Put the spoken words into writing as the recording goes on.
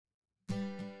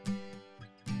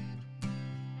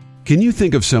Can you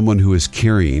think of someone who is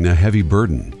carrying a heavy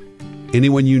burden?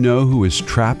 Anyone you know who is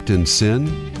trapped in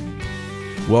sin?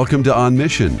 Welcome to On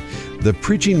Mission, the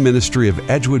preaching ministry of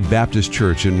Edgewood Baptist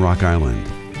Church in Rock Island.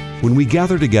 When we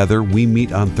gather together, we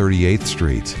meet on 38th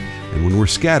Street. And when we're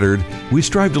scattered, we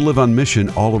strive to live on mission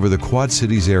all over the Quad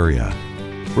Cities area.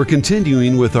 We're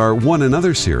continuing with our One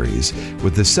Another series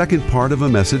with the second part of a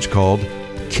message called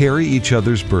Carry Each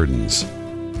Other's Burdens.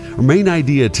 Our main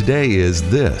idea today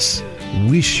is this: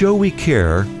 we show we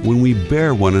care when we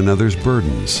bear one another's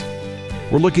burdens.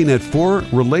 We're looking at 4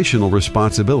 relational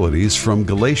responsibilities from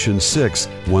Galations 6,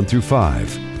 1 through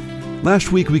 5.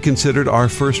 Last week we considered our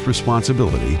first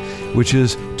responsibility, which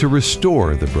is to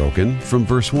restore the broken, from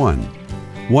verse 1.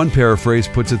 One paraphrase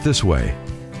puts it this way: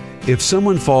 if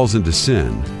someone falls into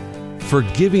sin,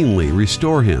 forgivingly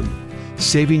restore him,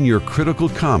 saving your critical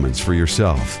comments for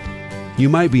yourself. You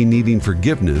might be needing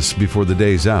forgiveness before the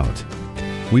day's out.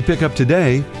 We pick up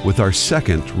today with our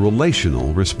second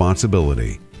relational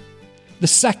responsibility. The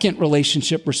second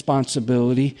relationship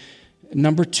responsibility,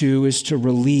 number 2, is to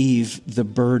relieve the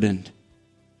burden.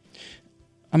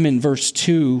 I'm in verse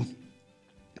 2.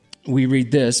 We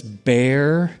read this: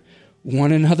 bear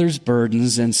one another's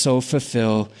burdens and so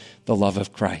fulfill the love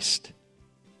of Christ.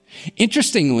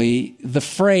 Interestingly, the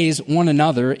phrase one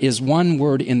another is one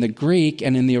word in the Greek,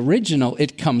 and in the original,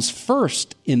 it comes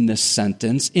first in this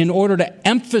sentence in order to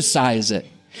emphasize it.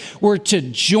 We're to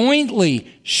jointly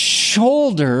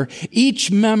shoulder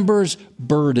each member's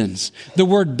burdens. The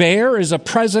word bear is a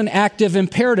present active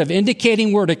imperative,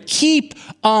 indicating we're to keep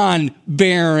on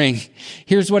bearing.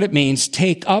 Here's what it means: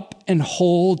 take up and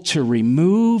hold, to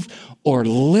remove or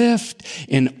lift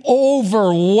an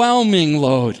overwhelming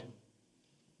load.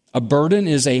 A burden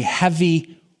is a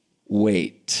heavy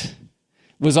weight.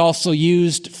 It was also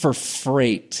used for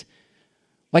freight,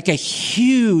 like a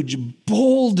huge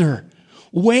boulder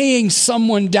weighing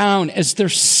someone down as they're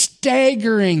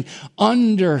staggering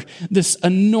under this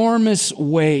enormous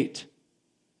weight.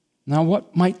 Now,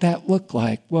 what might that look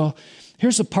like? Well,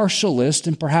 here's a partial list,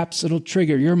 and perhaps it'll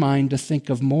trigger your mind to think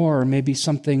of more, or maybe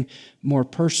something more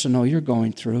personal you're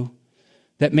going through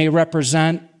that may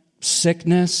represent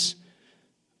sickness,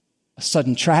 a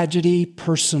sudden tragedy,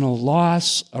 personal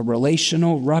loss, a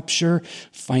relational rupture,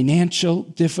 financial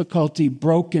difficulty,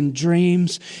 broken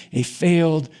dreams, a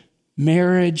failed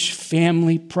marriage,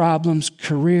 family problems,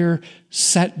 career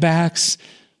setbacks,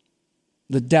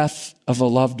 the death of a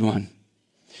loved one.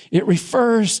 It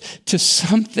refers to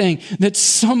something that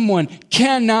someone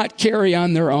cannot carry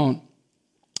on their own.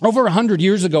 Over 100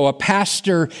 years ago, a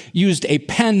pastor used a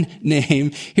pen name.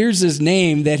 Here's his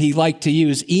name that he liked to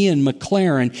use, Ian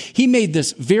McLaren. He made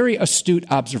this very astute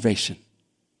observation: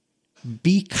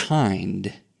 be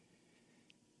kind.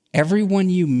 Everyone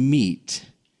you meet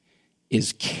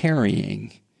is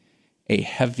carrying a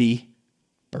heavy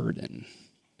burden.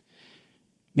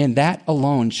 Man, that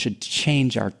alone should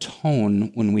change our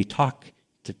tone when we talk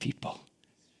to people.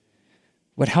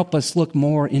 Would help us look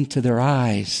more into their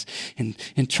eyes and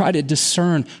try to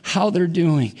discern how they're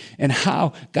doing and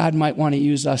how God might want to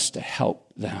use us to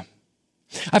help them.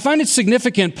 I find it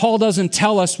significant Paul doesn't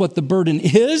tell us what the burden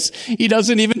is. He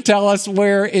doesn't even tell us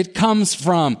where it comes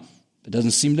from. It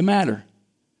doesn't seem to matter.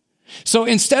 So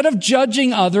instead of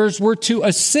judging others, we're to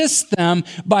assist them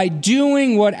by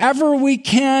doing whatever we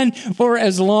can for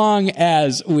as long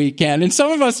as we can. And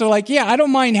some of us are like, yeah, I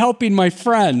don't mind helping my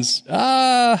friends.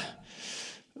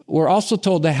 We're also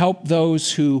told to help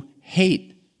those who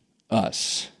hate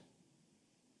us.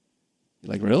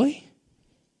 You're like, really?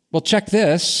 Well, check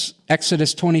this.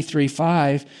 Exodus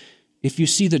 23:5. If you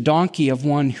see the donkey of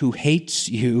one who hates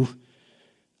you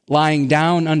lying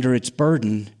down under its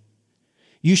burden,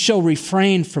 you shall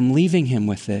refrain from leaving him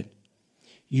with it.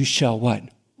 You shall what?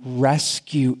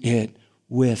 Rescue it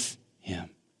with him.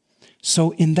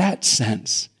 So in that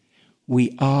sense,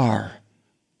 we are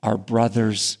our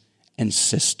brothers and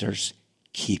sisters'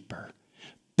 keeper.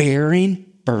 Bearing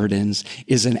burdens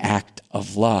is an act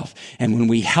of love. And when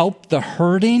we help the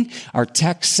hurting, our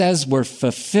text says we're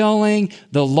fulfilling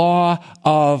the law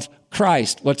of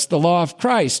Christ. What's the law of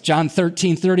Christ? John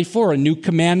 13:34, a new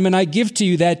commandment I give to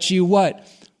you, that you what?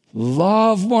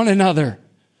 Love one another.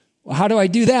 Well, how do I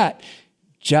do that?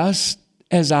 Just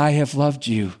as I have loved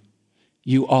you,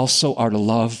 you also are to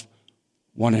love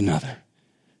one another,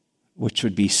 which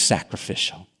would be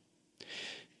sacrificial.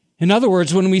 In other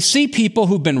words, when we see people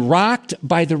who've been rocked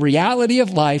by the reality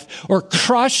of life or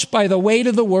crushed by the weight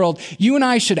of the world, you and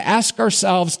I should ask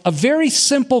ourselves a very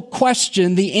simple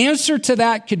question. The answer to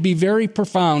that could be very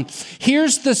profound.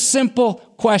 Here's the simple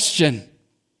question: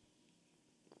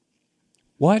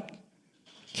 what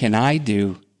can I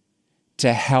do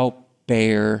to help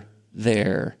bear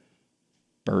their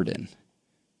burden?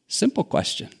 Simple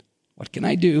question. What can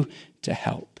I do to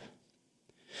help?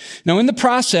 Now, in the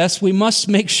process, we must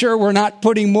make sure we're not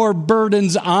putting more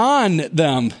burdens on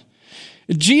them.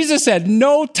 Jesus had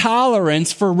no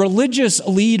tolerance for religious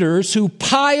leaders who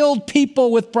piled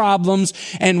people with problems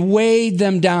and weighed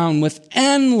them down with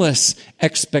endless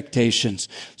expectations.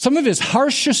 Some of his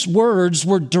harshest words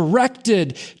were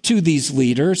directed to these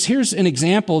leaders. Here's an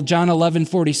example, John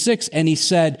 11:46, and he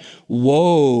said,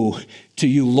 "Woe to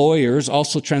you lawyers,"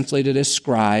 also translated as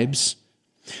scribes,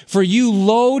 "for you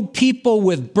load people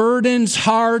with burdens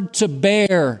hard to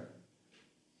bear,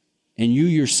 and you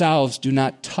yourselves do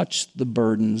not touch the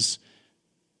burdens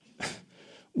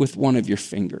with one of your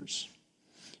fingers."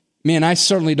 Man, I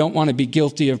certainly don't want to be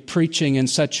guilty of preaching in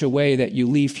such a way that you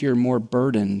leave here more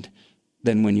burdened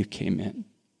than when you came in.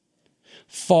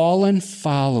 Fallen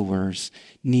followers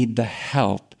need the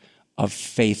help of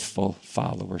faithful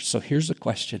followers. So here's the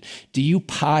question. Do you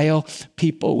pile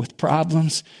people with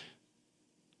problems,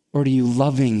 or do you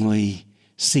lovingly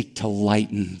seek to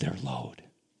lighten their load?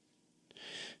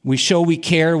 We show we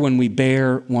care when we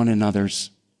bear one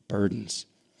another's burdens.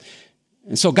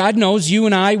 And so God knows you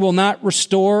and I will not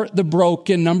restore the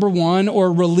broken, number one,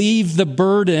 or relieve the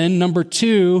burden, number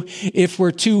two, if we're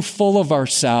too full of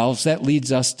ourselves. That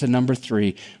leads us to number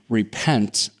three,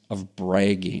 repent of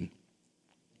bragging.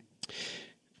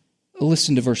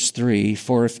 Listen to verse 3.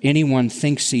 "For if anyone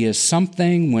thinks he is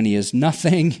something when he is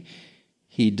nothing,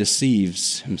 he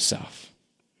deceives himself."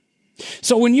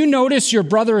 So when you notice your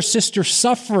brother or sister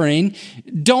suffering,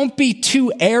 don't be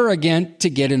too arrogant to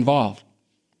get involved.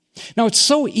 Now, it's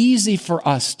so easy for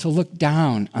us to look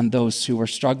down on those who are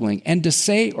struggling and to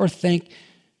say or think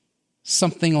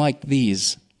something like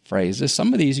these phrases.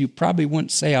 Some of these you probably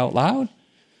wouldn't say out loud,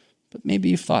 but maybe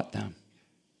you've thought them.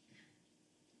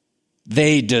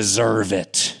 "They deserve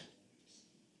it."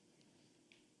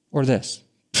 Or this,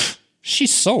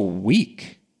 "She's so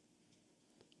weak."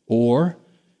 Or,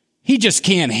 "He just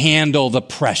can't handle the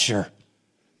pressure."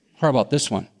 How about this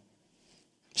one?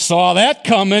 "Saw that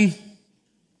coming."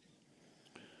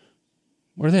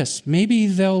 Or this, "Maybe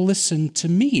they'll listen to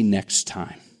me next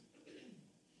time."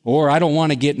 Or, "I don't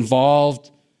want to get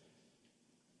involved."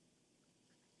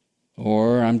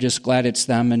 Or, "I'm just glad it's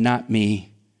them and not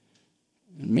me."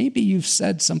 Maybe you've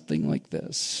said something like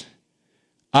this,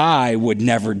 "I would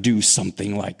never do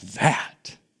something like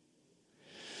that."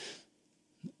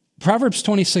 Proverbs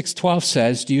 26:12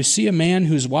 says, "Do you see a man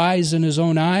who's wise in his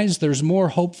own eyes? There's more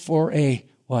hope for a,"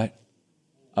 what?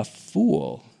 "A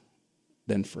fool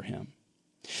than for him."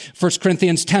 1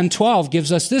 Corinthians 10:12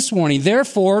 gives us this warning,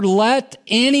 "Therefore, let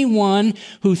anyone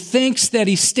who thinks that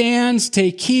he stands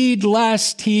take heed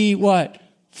lest he," what?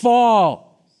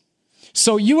 "Fall."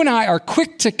 So you and I are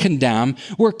quick to condemn.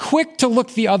 We're quick to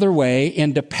look the other way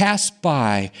and to pass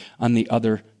by on the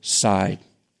other side.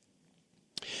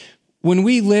 When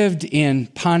we lived in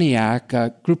Pontiac,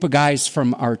 a group of guys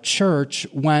from our church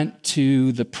went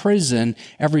to the prison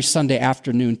every Sunday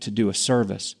afternoon to do a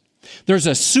service. There's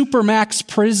a supermax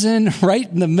prison right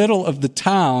in the middle of the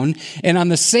town, and on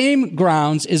the same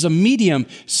grounds is a medium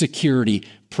security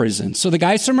prison. So the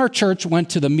guys from our church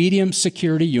went to the medium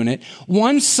security unit.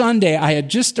 One Sunday, I had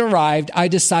just arrived. I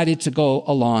decided to go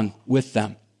along with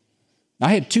them.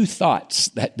 I had two thoughts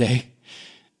that day.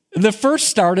 The first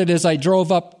started as I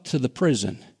drove up to the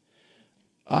prison.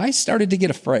 I started to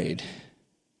get afraid.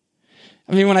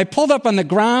 I mean, when I pulled up on the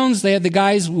grounds, they had the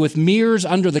guys with mirrors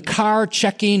under the car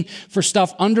checking for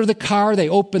stuff under the car. They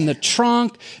opened the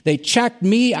trunk. They checked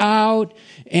me out.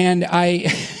 And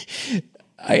I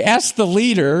asked the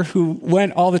leader, who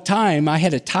went all the time, I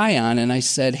had a tie on, and I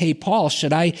said, "Hey, Paul,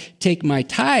 should I take my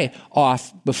tie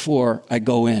off before I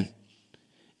go in?"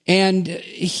 And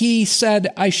he said,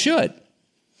 "I should."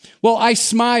 Well, I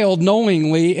smiled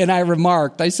knowingly, and I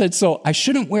remarked, I said, "So I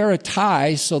shouldn't wear a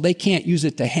tie so they can't use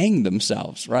it to hang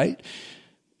themselves, right?"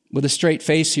 With a straight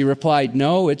face, he replied,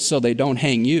 "No, it's so they don't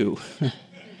hang you."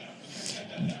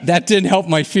 That didn't help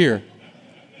my fear.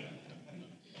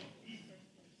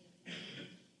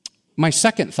 My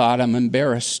second thought, I'm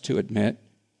embarrassed to admit,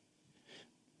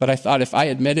 but I thought if I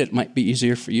admit it, it might be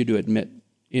easier for you to admit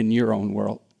in your own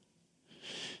world.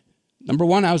 Number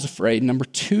one, I was afraid. Number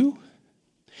two,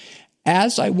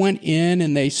 as I went in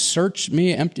and they searched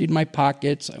me, emptied my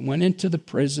pockets, I went into the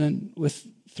prison with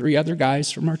 3 other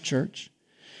guys from our church.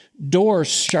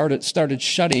 Doors started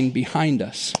shutting behind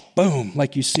us. Boom,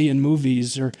 like you see in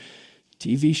movies or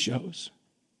TV shows.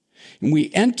 And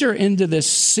we enter into this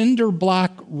cinder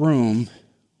block room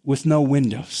with no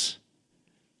windows.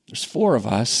 There's 4 of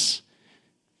us,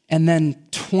 and then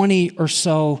 20 or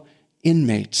so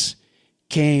inmates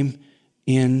came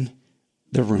in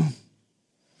the room.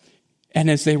 And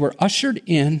as they were ushered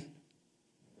in,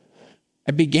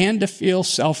 I began to feel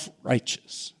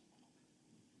self-righteous.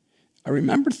 I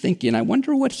remember thinking, I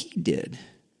wonder what he did.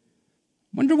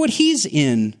 I wonder what he's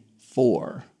in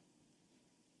for.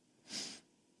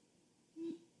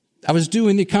 I was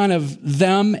doing the kind of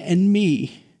them and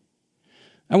me.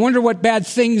 I wonder what bad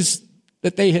things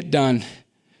that they had done.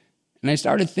 And I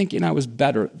started thinking I was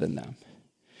better than them.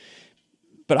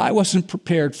 But I wasn't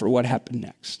prepared for what happened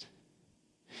next.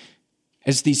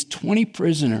 As these 20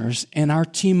 prisoners and our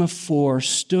team of 4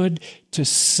 stood to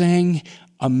sing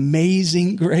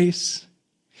Amazing Grace,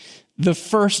 the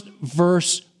first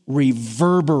verse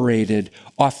reverberated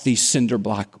off these cinder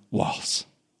block walls.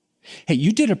 Hey,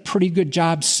 you did a pretty good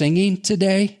job singing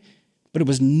today, but it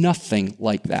was nothing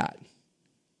like that.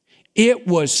 It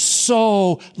was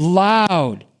so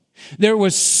loud. There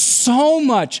was so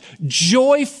much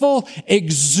joyful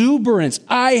exuberance.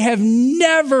 I have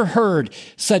never heard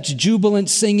such jubilant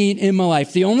singing in my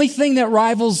life. The only thing that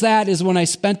rivals that is when I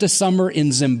spent a summer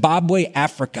in Zimbabwe,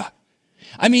 Africa.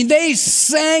 I mean, they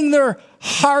sang their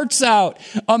hearts out.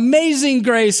 Amazing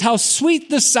grace, how sweet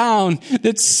the sound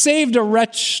that saved a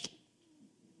wretch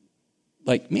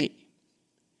like me.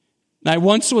 I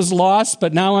once was lost,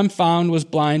 but now I'm found, was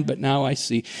blind, but now I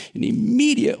see. And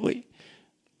immediately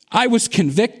I was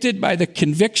convicted by the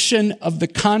conviction of the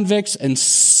convicts and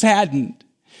saddened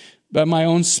by my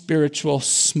own spiritual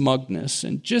smugness.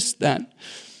 And just then,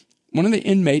 one of the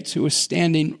inmates who was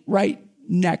standing right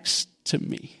next to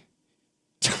me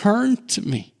turned to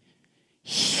me,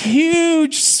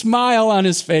 huge smile on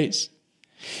his face.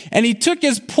 And he took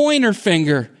his pointer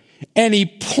finger and he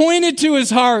pointed to his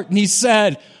heart and he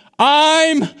said,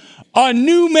 "I'm a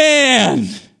new man."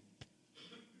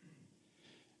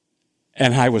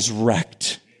 And I was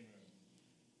wrecked.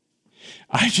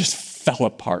 I just fell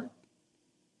apart.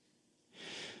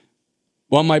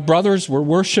 While my brothers were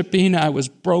worshiping, I was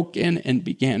broken and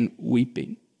began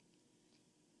weeping.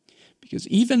 Because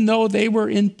even though they were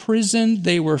in prison,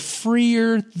 they were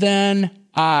freer than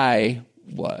I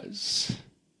was.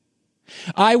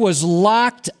 I was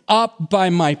locked up by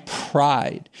my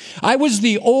pride. I was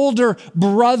the older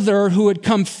brother who had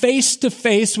come face to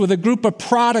face with a group of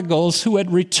prodigals who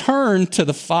had returned to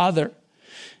the Father.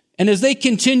 And as they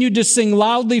continued to sing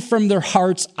loudly from their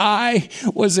hearts, I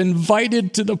was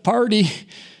invited to the party.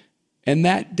 And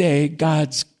that day,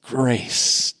 God's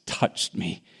grace touched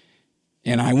me.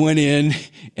 And I went in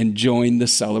and joined the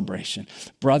celebration.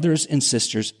 Brothers and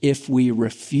sisters, if we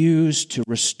refuse to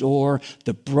restore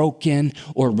the broken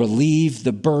or relieve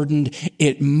the burdened,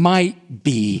 it might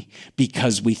be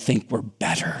because we think we're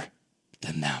better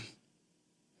than them.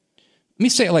 Let me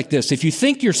say it like this. If you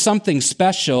think you're something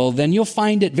special, then you'll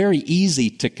find it very easy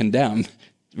to condemn.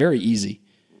 Very easy.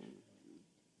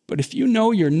 But if you know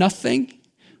you're nothing,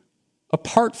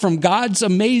 apart from God's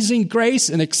amazing grace,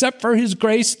 and except for his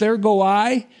grace, there go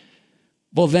I,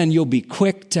 well, then you'll be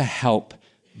quick to help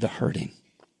the hurting.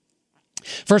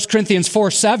 1 Corinthians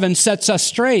 4:7 sets us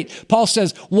straight. Paul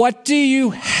says, "What do you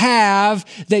have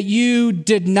that you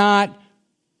did not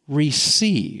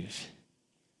receive?"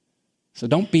 So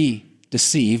don't be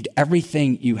deceived.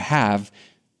 Everything you have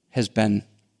has been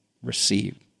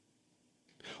received.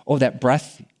 Oh, that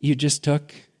breath you just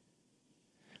took,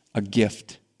 a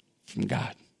gift from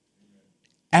God.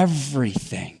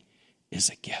 Everything is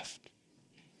a gift.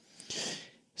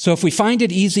 So if we find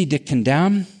it easy to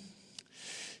condemn,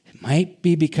 it might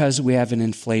be because we have an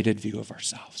inflated view of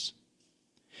ourselves.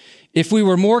 If we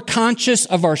were more conscious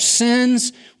of our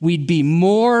sins, we'd be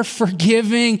more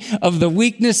forgiving of the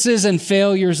weaknesses and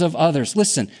failures of others.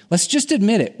 Listen, let's just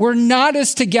admit it. We're not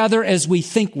as together as we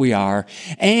think we are,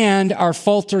 and our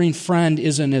faltering friend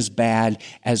isn't as bad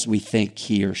as we think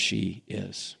he or she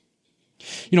is.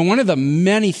 You know, one of the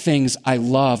many things I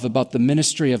love about the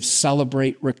ministry of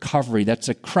Celebrate Recovery, that's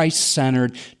a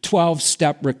Christ-centered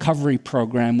 12-step recovery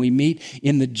program. We meet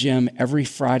in the gym every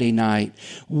Friday night.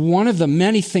 One of the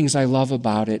many things I love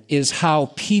about it is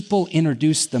how people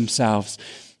introduce themselves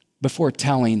before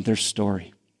telling their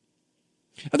story.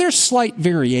 Now, there's slight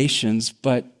variations,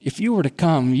 but if you were to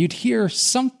come, you'd hear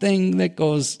something that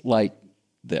goes like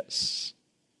this.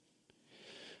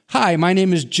 "Hi, my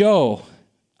name is Joe.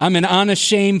 I'm an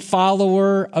unashamed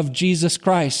follower of Jesus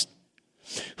Christ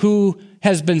who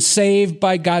has been saved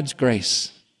by God's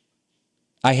grace.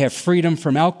 I have freedom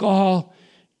from alcohol,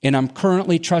 and I'm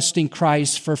currently trusting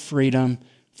Christ for freedom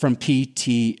from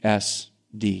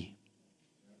PTSD."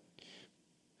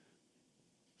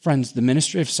 Friends, the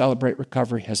ministry of Celebrate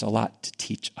Recovery has a lot to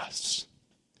teach us.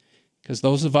 Because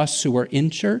those of us who are in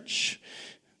church,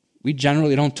 we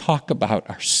generally don't talk about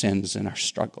our sins and our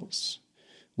struggles.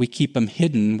 We keep them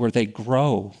hidden where they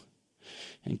grow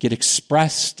and get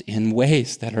expressed in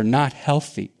ways that are not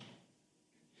healthy.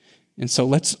 And so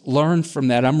let's learn from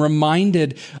that. I'm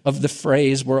reminded of the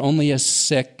phrase, we're only as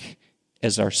sick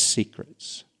as our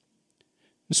secrets.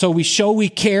 So we show we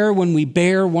care when we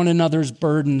bear one another's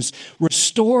burdens,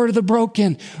 restore the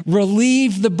broken,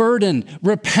 relieve the burden,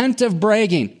 repent of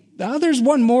bragging. Now there's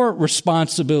one more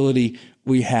responsibility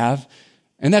we have,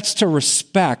 and that's to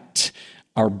respect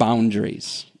our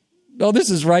boundaries. Well, this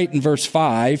is right in verse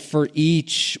 5, for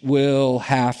each will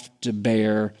have to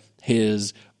bear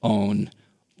his own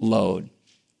load.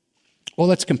 Well,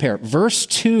 let's compare. Verse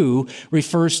 2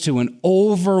 refers to an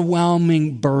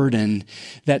overwhelming burden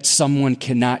that someone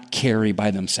cannot carry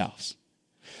by themselves.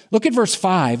 Look at verse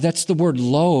 5. That's the word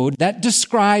load. That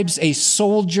describes a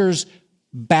soldier's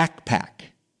backpack.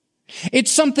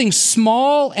 It's something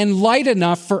small and light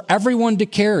enough for everyone to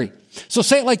carry. So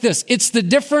say it like this. It's the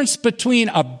difference between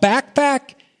a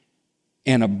backpack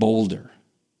and a boulder.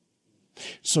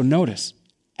 So notice,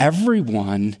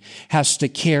 everyone has to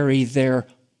carry their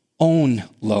own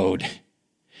load.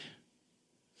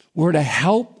 We're to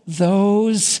help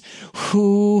those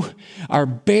who are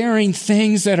bearing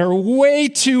things that are way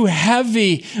too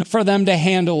heavy for them to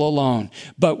handle alone.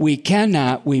 But we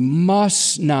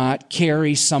must not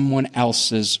carry someone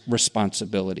else's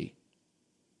responsibility.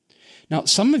 Now,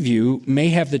 some of you may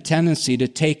have the tendency to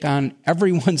take on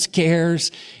everyone's cares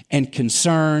and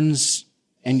concerns,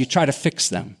 and you try to fix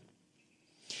them.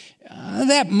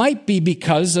 That might be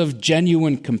because of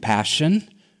genuine compassion,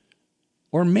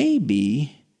 or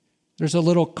maybe there's a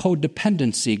little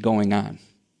codependency going on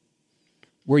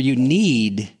where you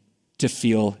need to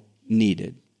feel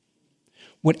needed.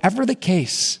 Whatever the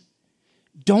case,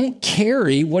 don't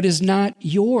carry what is not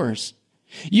yours.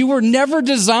 You were never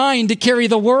designed to carry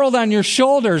the world on your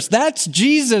shoulders. That's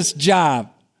Jesus' job.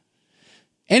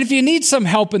 And if you need some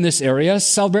help in this area,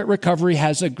 Celebrate Recovery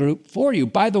has a group for you.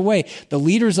 By the way, the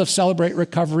leaders of Celebrate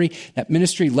Recovery, that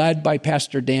ministry led by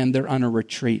Pastor Dan, they're on a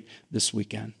retreat this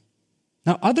weekend.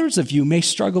 Now, others of you may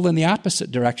struggle in the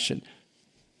opposite direction.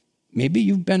 Maybe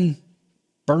you've been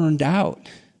burned out,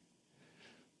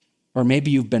 or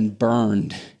maybe you've been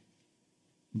burned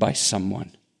by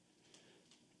someone,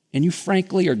 and you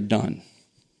frankly are done.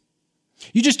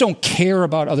 You just don't care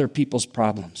about other people's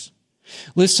problems.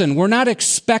 Listen, we're not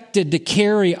expected to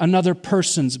carry another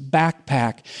person's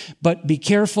backpack, but be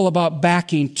careful about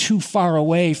backing too far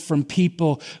away from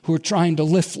people who are trying to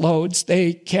lift loads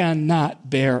they cannot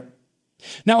bear.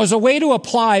 Now, as a way to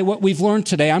apply what we've learned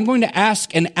today, I'm going to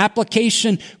ask an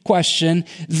application question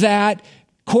that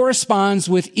corresponds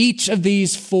with each of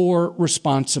these 4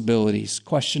 responsibilities.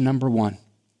 Question number 1.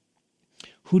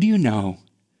 Who do you know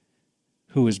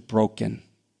who is broken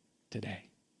today?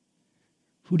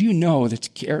 Who do you know that's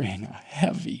carrying a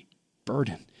heavy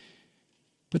burden?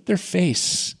 Put their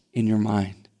face in your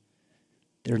mind,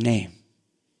 their name.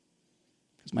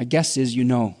 Because my guess is you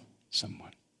know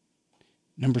someone.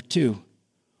 Number 2,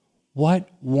 what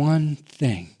one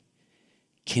thing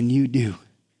can you do?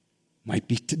 Might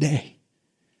be today,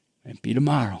 might be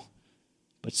tomorrow,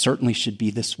 but certainly should be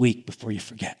this week before you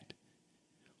forget.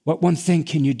 What one thing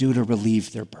can you do to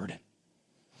relieve their burden?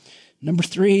 Number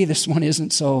 3, this one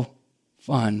isn't so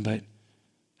fun, but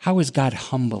how is God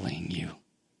humbling you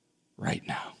right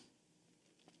now?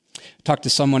 I talked to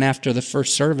someone after the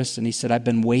first service, and he said, I've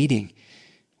been waiting,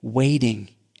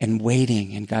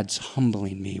 and God's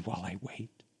humbling me while I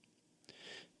wait.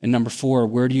 And number 4,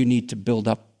 where do you need to build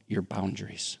up your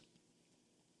boundaries?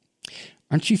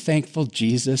 Aren't you thankful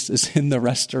Jesus is in the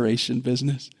restoration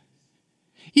business?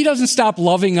 He doesn't stop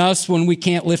loving us when we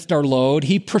can't lift our load.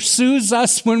 He pursues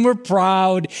us when we're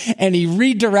proud, and he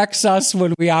redirects us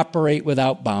when we operate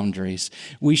without boundaries.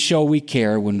 We show we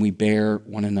care when we bear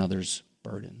one another's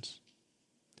burdens.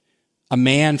 A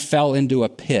man fell into a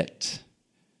pit,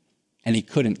 and he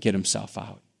couldn't get himself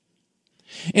out.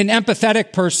 An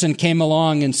empathetic person came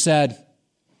along and said,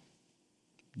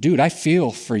 dude, I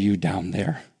feel for you down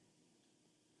there.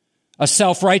 A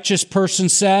self-righteous person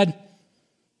said,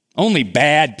 only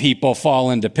bad people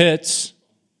fall into pits.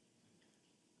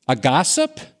 A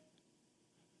gossip?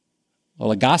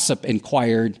 Well, a gossip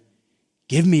inquired,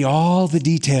 give me all the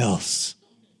details.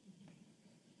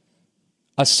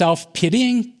 A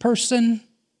self-pitying person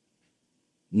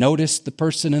noticed the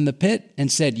person in the pit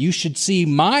and said, you should see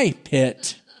my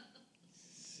pit.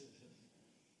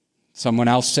 Someone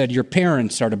else said, your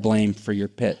parents are to blame for your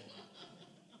pit.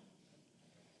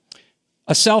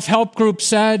 A self-help group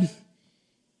said,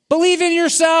 believe in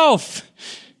yourself.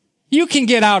 You can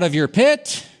get out of your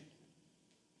pit.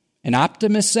 An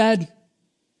optimist said,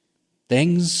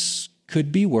 things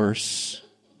could be worse.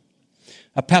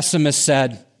 A pessimist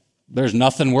said, there's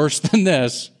nothing worse than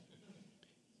this.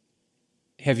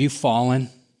 Have you fallen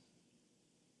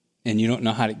and you don't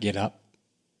know how to get up?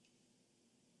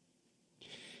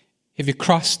 Have you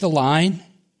crossed the line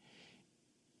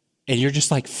and you're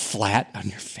just like flat on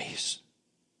your face?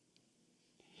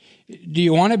 Do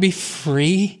you want to be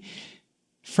free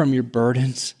from your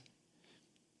burdens?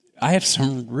 I have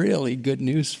some really good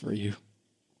news for you.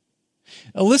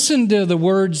 Listen to the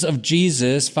words of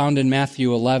Jesus found in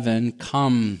Matthew 11.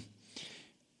 Come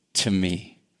to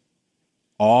me,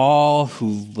 all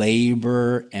who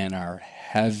labor and are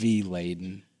heavy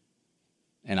laden,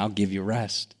 and I'll give you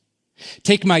rest.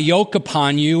 Take my yoke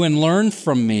upon you and learn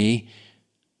from me,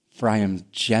 for I am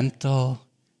gentle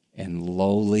and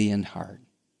lowly in heart,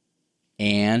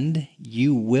 and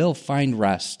you will find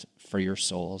rest for your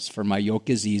souls. For my yoke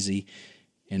is easy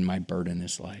and my burden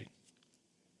is light.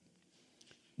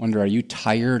 Wonder, are you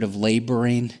tired of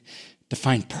laboring to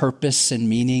find purpose and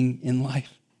meaning in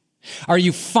life? Are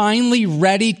you finally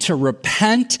ready to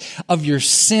repent of your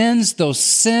sins, those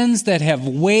sins that have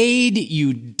weighed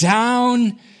you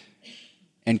down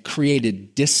and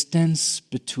created distance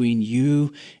between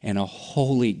you and a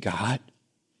holy God?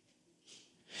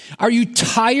 Are you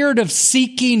tired of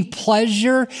seeking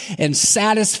pleasure and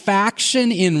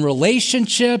satisfaction in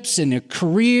relationships, in a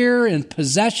career, in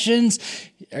possessions?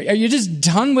 Are you just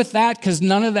done with that because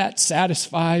none of that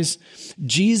satisfies?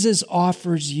 Jesus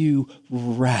offers you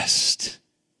rest.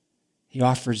 He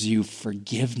offers you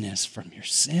forgiveness from your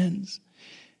sins.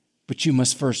 But you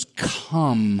must first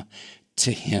come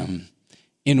to him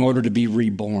in order to be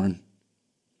reborn.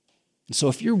 And so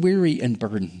if you're weary and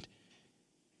burdened,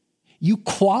 you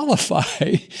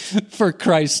qualify for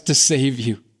Christ to save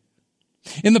you.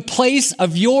 In the place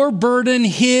of your burden,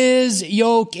 his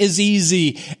yoke is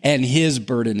easy and his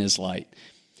burden is light.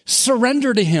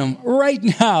 Surrender to him right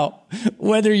now,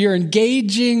 whether you're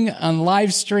engaging on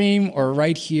live stream or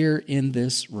right here in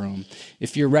this room.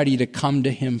 If you're ready to come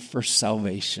to him for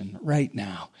salvation right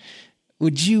now,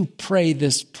 would you pray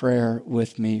this prayer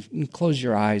with me? And close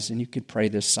your eyes and you could pray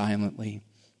this silently.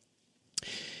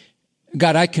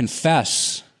 God, I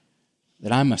confess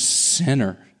that I'm a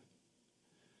sinner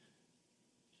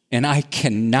and I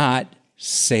cannot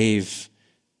save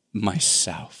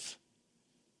myself.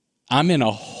 I'm in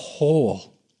a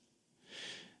hole.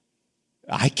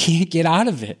 I can't get out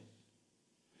of it.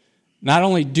 Not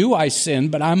only do I sin,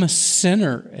 but I'm a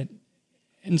sinner.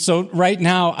 And so right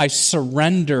now I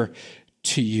surrender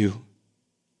to you.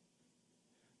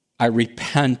 I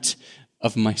repent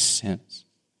of my sins.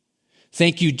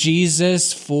 Thank you,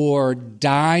 Jesus, for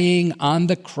dying on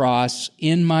the cross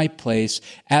in my place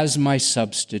as my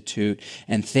substitute.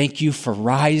 And thank you for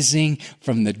rising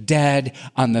from the dead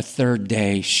on the third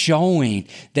day, showing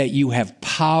that you have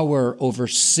power over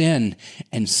sin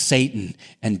and Satan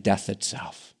and death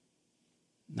itself.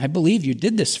 I believe you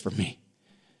did this for me.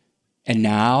 And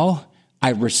now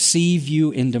I receive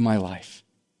you into my life.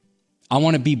 I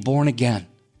want to be born again.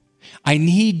 I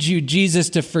need you, Jesus,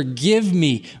 to forgive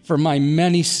me for my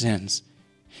many sins.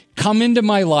 Come into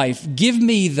my life. Give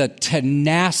me the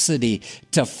tenacity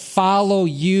to follow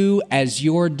you as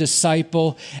your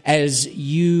disciple, as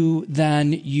you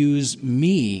then use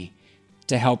me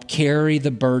to help carry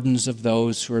the burdens of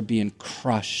those who are being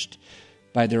crushed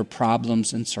by their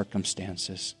problems and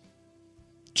circumstances.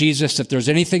 Jesus, if there's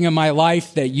anything in my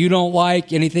life that you don't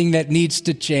like, anything that needs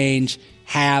to change,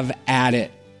 have at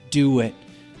it. Do it.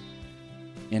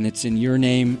 And it's in your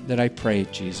name that I pray,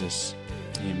 Jesus.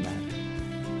 Amen.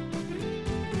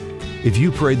 If you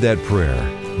prayed that prayer,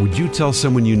 would you tell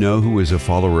someone you know who is a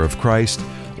follower of Christ,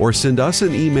 or send us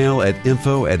an email at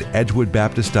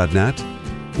info@edgewoodbaptist.net?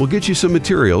 We'll get you some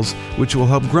materials which will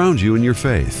help ground you in your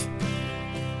faith.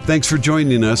 Thanks for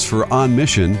joining us for On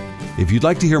Mission. If you'd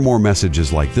like to hear more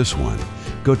messages like this one,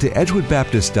 go to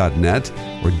edgewoodbaptist.net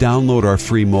or download our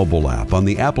free mobile app on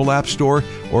the Apple App Store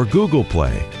or Google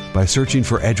Play by searching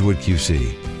for Edgewood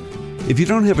QC. If you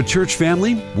don't have a church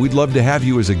family, we'd love to have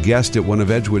you as a guest at one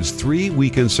of Edgewood's 3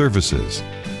 weekend services,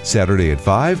 Saturday at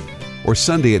 5 or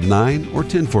Sunday at 9 or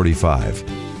 10:45.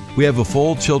 We have a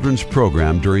full children's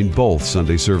program during both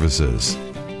Sunday services.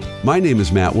 My name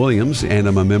is Matt Williams, and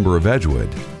I'm a member of Edgewood.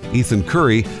 Ethan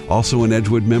Curry, also an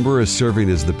Edgewood member, is serving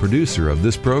as the producer of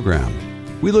this program.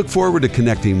 We look forward to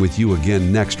connecting with you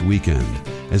again next weekend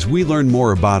as we learn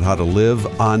more about how to live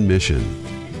on mission.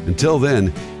 Until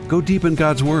then, go deep in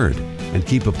God's Word and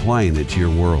keep applying it to your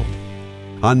world.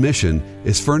 On Mission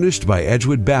is furnished by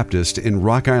Edgewood Baptist in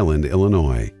Rock Island,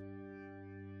 Illinois.